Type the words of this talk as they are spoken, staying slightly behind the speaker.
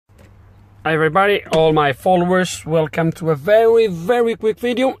Hi everybody, all my followers, welcome to a very quick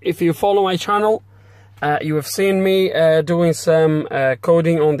video. If you follow my channel, you have seen me doing some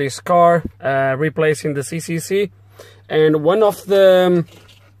coding on this car, replacing the CCC. And one of the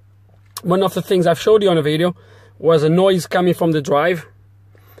things I've showed you on the video was a noise coming from the drive.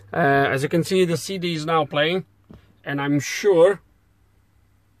 As you can see, the CD is now playing, and I'm sure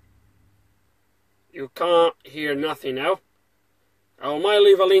you can't hear nothing now. I might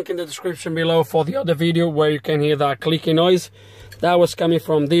leave a link in the description below for the other video where you can hear that clicking noise. That was coming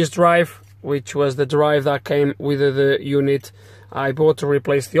from this drive, which was the drive that came with the unit I bought to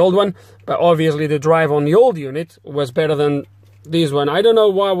replace the old one. But obviously the drive on the old unit was better than this one. I don't know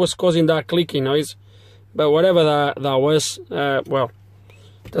what was causing that clicking noise, but whatever that was, well,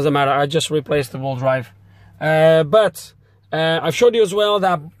 doesn't matter. I just replaced the whole drive. But I've showed you as well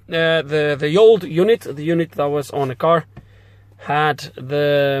that the old unit, the unit that was on the car, had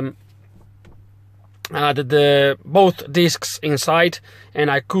the both discs inside,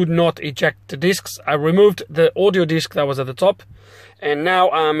 and I could not eject the discs. I removed the audio disc that was at the top, and now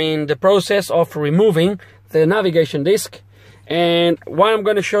I'm in the process of removing the navigation disc. And what I'm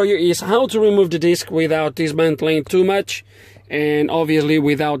going to show you is how to remove the disc without dismantling too much, and obviously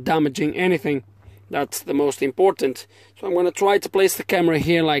without damaging anything. That's the most important. So I'm going to try to place the camera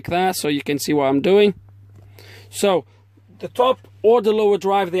here like that so you can see what I'm doing. So the top or the lower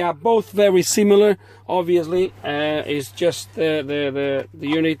drive, they are both very similar. Obviously, it's just the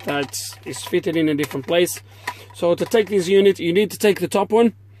unit that is fitted in a different place. So to take this unit, you need to take the top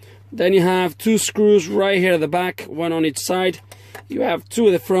one. Then you have two screws right here at the back, one on each side. You have two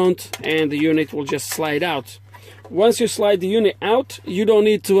at the front, and the unit will just slide out. Once you slide the unit out, you don't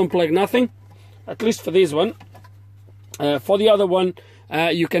need to unplug nothing, at least for this one. For the other one,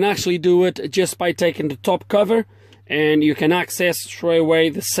 you can actually do it just by taking the top cover, and you can access straight away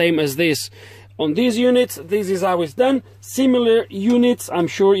the same as this. On these units, this is how it's done. Similar units, I'm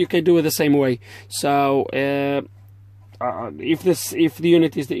sure you can do it the same way. So if the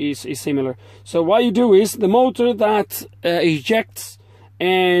unit is similar, so what you do is the motor that ejects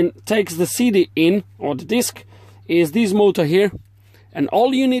and takes the CD in, or the disc, is this motor here. And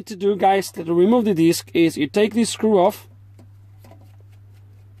all you need to do, guys, to remove the disc is you take this screw off.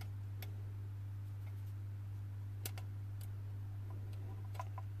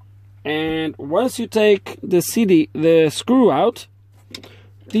 And once you take the screw out,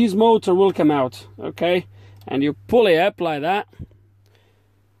 this motor will come out, okay? And you pull it up like that.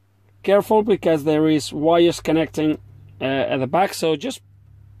 Careful, because there is wires connecting at the back, so just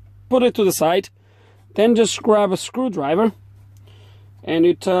put it to the side. Then just grab a screwdriver and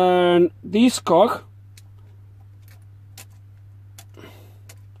you turn this cog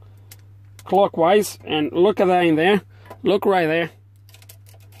clockwise, and look at that in there. Look right there.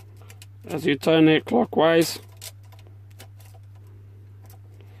 As you turn it clockwise,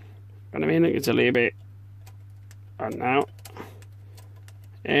 in a minute, it's a little bit on now,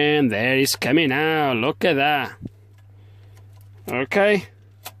 and there it's coming out. Look at that. Okay.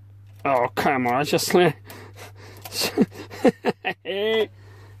 Oh, come on, I just let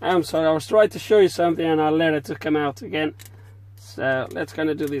I'm sorry, I was trying to show you something and I let it to come out again. So let's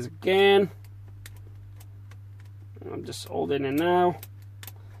gonna do this again. I'm just holding it now.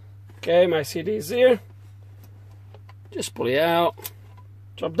 Okay, my CD is here. Just pull it out.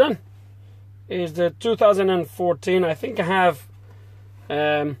 Job done. Is the 2014. I think I have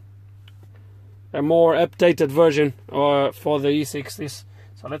a more updated version for the E60s.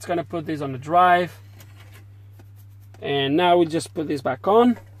 So let's gonna put this on the drive. And now we just put this back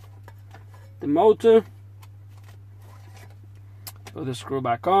on. The motor. Put the screw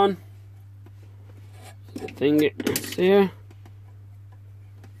back on. The thing is here.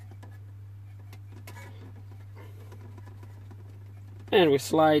 And we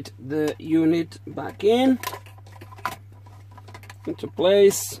slide the unit back into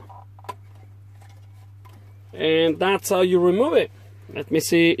place, and that's how you remove it. Let me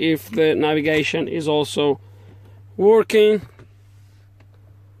see if the navigation is also working.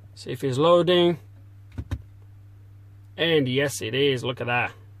 See if it's loading, and yes, it is. Look at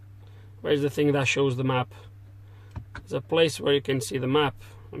that. Where's the thing that shows the map? There's a place where you can see the map,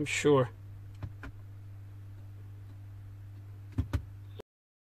 I'm sure.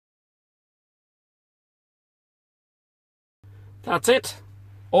 That's it,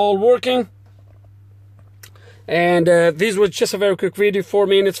 all working. And this was just a very quick video, 4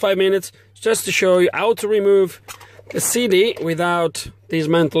 minutes, 5 minutes, just to show you how to remove the CD without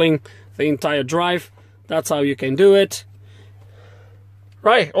dismantling the entire drive. That's how you can do it.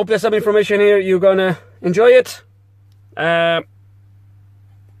 Right, hope there's some information here you're gonna enjoy it.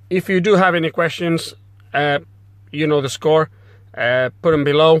 if you do have any questions, you know the score. Put them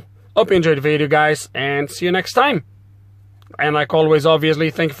below. Hope you enjoyed the video, guys, and see you next time. And like always,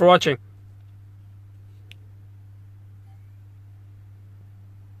 obviously, thank you for watching.